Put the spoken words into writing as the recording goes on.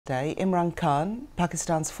Today, Imran Khan,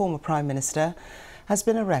 Pakistan's former Prime Minister, has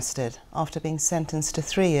been arrested after being sentenced to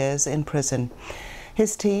 3 years in prison.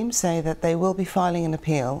 His team say that they will be filing an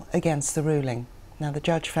appeal against the ruling. Now, the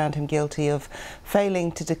judge found him guilty of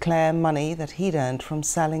failing to declare money that he'd earned from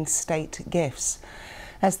selling state gifts.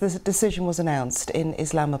 As the decision was announced in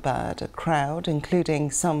Islamabad, a crowd, including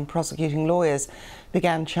some prosecuting lawyers,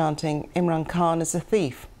 began chanting Imran Khan as a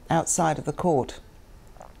thief outside of the court.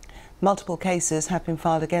 Multiple cases have been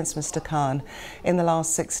filed against Mr. Khan in the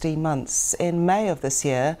last 16 months. In May of this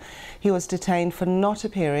year, he was detained for not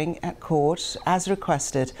appearing at court as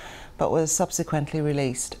requested, but was subsequently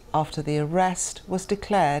released after the arrest was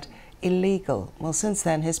declared illegal. Well, since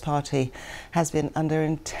then, his party has been under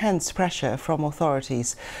intense pressure from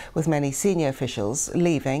authorities, with many senior officials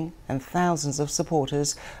leaving and thousands of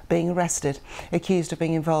supporters being arrested, accused of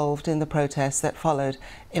being involved in the protests that followed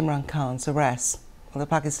Imran Khan's arrest. Well, the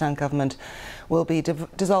Pakistan government will be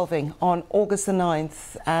dissolving on August the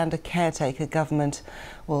 9th, and a caretaker government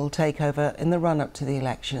will take over in the run-up to the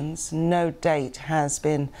elections. No date has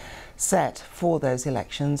been set for those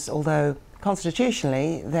elections, although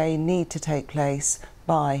constitutionally they need to take place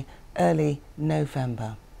by early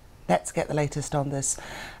November. Let's get the latest on this.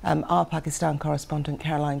 Our Pakistan correspondent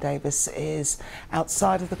Caroline Davis is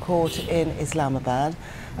outside of the court in Islamabad.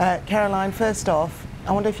 Caroline, first off,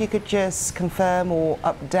 I wonder if you could just confirm or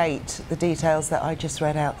update the details that I just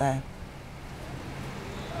read out there.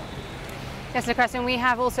 Yes, Lucretia, and we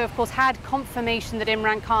have also, of course, had confirmation that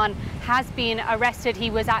Imran Khan has been arrested. He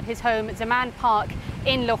was at his home at Zaman Park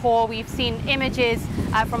in Lahore. We've seen images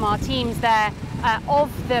from our teams there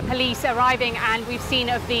of the police arriving, and we've seen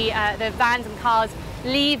of the vans and cars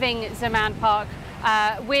leaving Zaman Park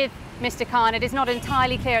with Mr. Khan. It is not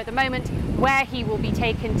entirely clear at the moment where he will be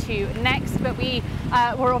taken to next, but we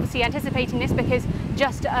were obviously anticipating this because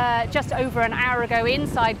just over an hour ago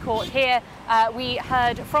inside court here, we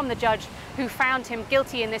heard from the judge who found him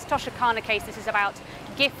guilty in this Toshakana case. This is about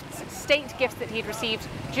gifts, state gifts that he'd received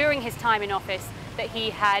during his time in office that he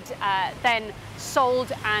had then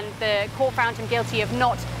sold, and the court found him guilty of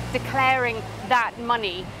not declaring that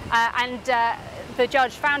money. The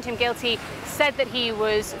judge found him guilty, said that he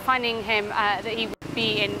was finding him that he would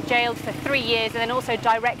be in jail for 3 years, and then also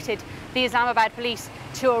directed the Islamabad police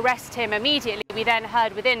to arrest him immediately. We then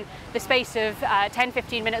heard within the space of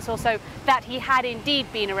 10-15 minutes or so that he had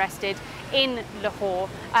indeed been arrested in Lahore.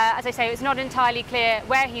 As I say, it's not entirely clear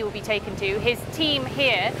where he will be taken to. His team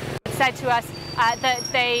here said to us that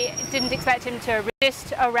they didn't expect him to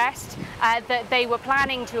resist arrest, that they were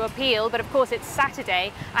planning to appeal, but of course it's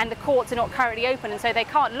Saturday and the courts are not currently open, and so they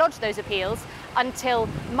can't lodge those appeals until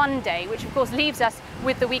Monday, which of course leaves us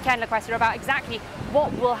with the weekend, Lucretia, about exactly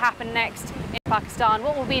what will happen next in Pakistan.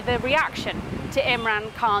 What will be the reaction to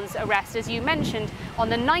Imran Khan's arrest? As you mentioned, on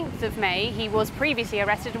the 9th of May, he was previously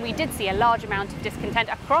arrested, and we did see a large amount of discontent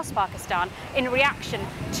across Pakistan in reaction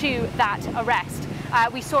to that arrest.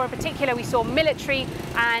 We saw military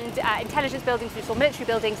and intelligence buildings, we saw military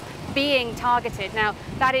buildings being targeted. Now,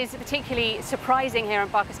 that is particularly surprising here in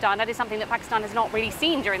Pakistan. That is something that Pakistan has not really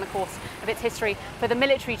seen during the course of its history, for the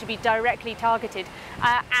military to be directly targeted.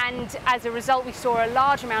 And as a result, we saw a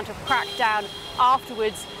large amount of crackdown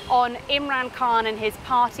afterwards on Imran Khan and his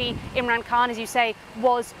party. Imran Khan, as you say,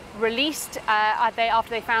 was released after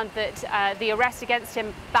they found that the arrest against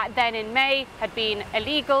him back then in May had been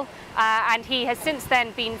illegal, and he has since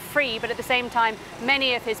then been free. But at the same time,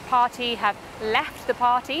 many of his party have left the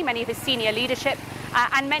party, many of his senior leadership,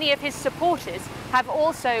 and many of his supporters have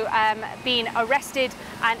also been arrested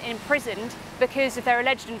and imprisoned because of their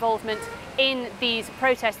alleged involvement in these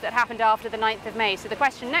protests that happened after the 9th of May. So the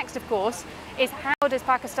question next, of course, is how does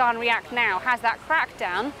Pakistan react now? Has that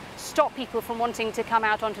crackdown stopped people from wanting to come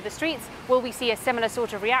out onto the streets? Will we see a similar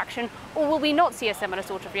sort of reaction, or will we not see a similar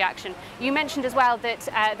sort of reaction? You mentioned as well that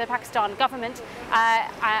the Pakistan government,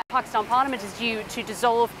 Pakistan Parliament is due to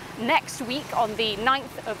dissolve next week on the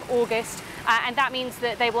 9th of August, and that means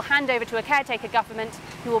that they will hand over to a caretaker government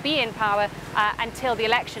who will be in power until the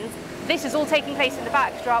elections. This is all taking place in the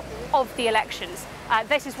backdrop of the elections.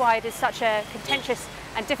 This is why it is such a contentious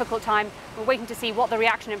and difficult time. We're waiting to see what the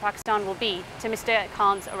reaction in Pakistan will be to Mr.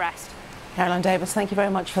 Khan's arrest. Caroline Davis, thank you very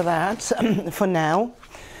much for that. For now,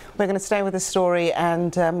 we're going to stay with the story,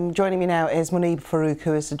 and joining me now is Munib Farouk,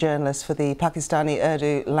 who is a journalist for the Pakistani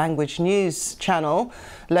Urdu language news channel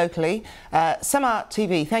locally. Sama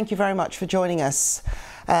TV, thank you very much for joining us,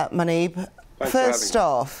 Munib. First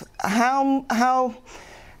off, how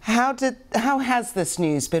has this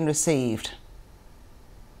news been received?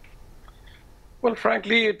 Well,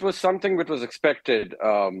 frankly, it was something that was expected.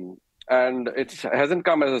 And it hasn't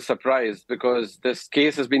come as a surprise because this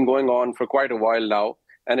case has been going on for quite a while now.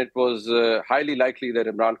 And it was highly likely that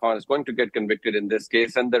Imran Khan is going to get convicted in this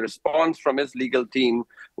case. And the response from his legal team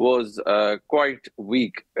was quite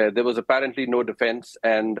weak. There was apparently no defense.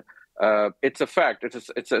 And it's a fact.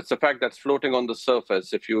 It's a fact that's floating on the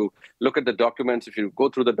surface. If you look at the documents, if you go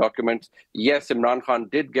through the documents, yes, Imran Khan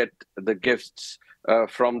did get the gifts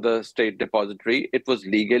from the state depository. It was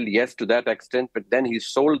legal, yes, to that extent, but then he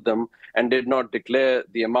sold them and did not declare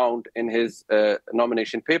the amount in his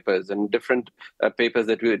nomination papers and different papers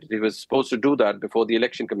that he was supposed to do that before the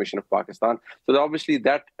Election Commission of Pakistan. So obviously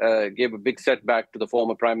that gave a big setback to the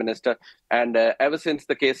former Prime Minister. And ever since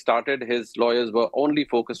the case started, his lawyers were only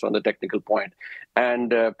focused on the technical point.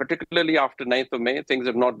 And particularly after 9th of May, things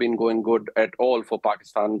have not been going good at all for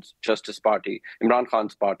Pakistan's Justice Party, Imran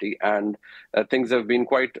Khan's party. And things have been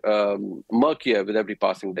quite murkier with every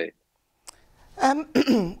passing day.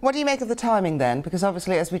 What do you make of the timing then? Because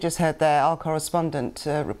obviously, as we just heard there, our correspondent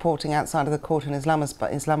reporting outside of the court in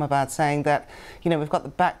Islamabad saying that, you know, we've got the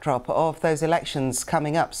backdrop of those elections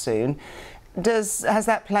coming up soon. Has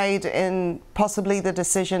that played in possibly the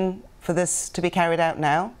decision for this to be carried out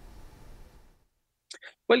now?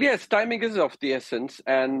 Well, yes, timing is of the essence,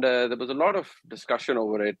 and there was a lot of discussion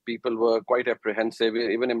over it. People were quite apprehensive.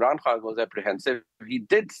 Even Imran Khan was apprehensive. He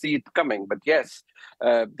did see it coming, but yes,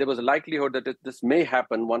 there was a likelihood that this may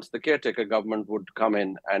happen once the caretaker government would come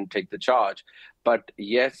in and take the charge. But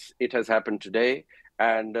yes, it has happened today,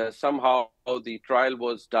 and somehow the trial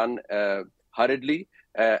was done hurriedly.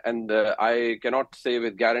 And I cannot say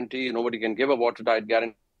with guarantee, nobody can give a watertight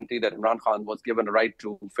guarantee that Imran Khan was given a right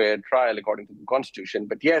to fair trial according to the constitution.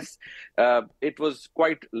 But yes, it was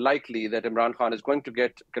quite likely that Imran Khan is going to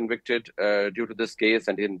get convicted due to this case.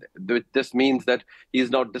 And this means that he is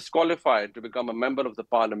now disqualified to become a member of the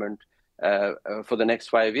parliament for the next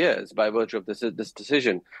 5 years by virtue of this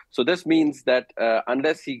decision. So this means that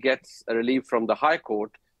unless he gets a relief from the High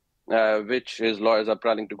Court, which his lawyers are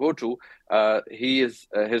planning to go to, his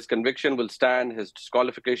conviction will stand, his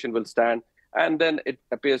disqualification will stand, and then it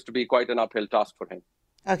appears to be quite an uphill task for him.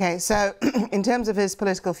 Okay, so in terms of his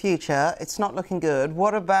political future, it's not looking good.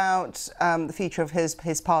 What about the future of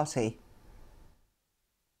his party?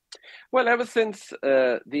 Well, ever since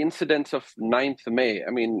the incidents of 9th May,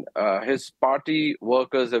 I mean, his party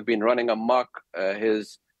workers have been running amok.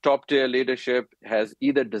 His top-tier leadership has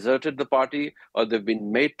either deserted the party or they've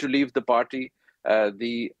been made to leave the party.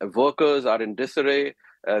 The workers are in disarray.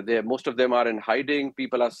 Most of them are in hiding.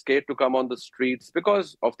 People are scared to come on the streets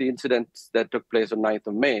because of the incidents that took place on 9th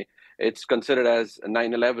of May. It's considered as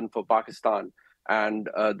 9/11 for Pakistan. And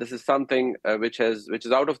this is something which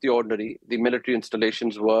is out of the ordinary. The military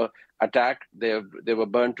installations were attacked. They were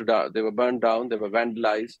burned down. They were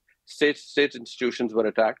vandalized. State institutions were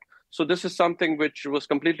attacked. So this is something which was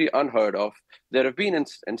completely unheard of. There have been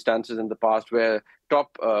instances in the past where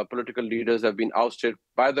top political leaders have been ousted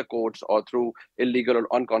by the courts or through illegal or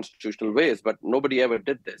unconstitutional ways, but nobody ever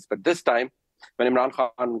did this. But this time, when Imran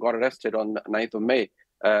Khan got arrested on 9th of May,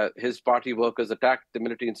 his party workers attacked the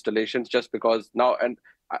military installations just because now, and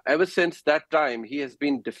ever since that time, he has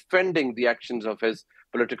been defending the actions of his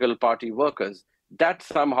political party workers. That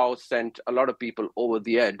somehow sent a lot of people over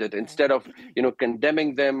the edge, that instead of,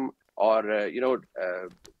 condemning them or,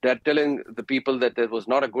 they're telling the people that it was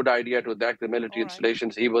not a good idea to attack the military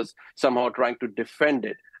installations, he was somehow trying to defend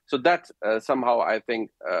it. So that's somehow, I think,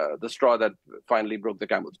 the straw that finally broke the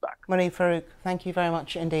camel's back. Monique Farouk, thank you very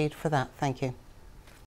much indeed for that. Thank you.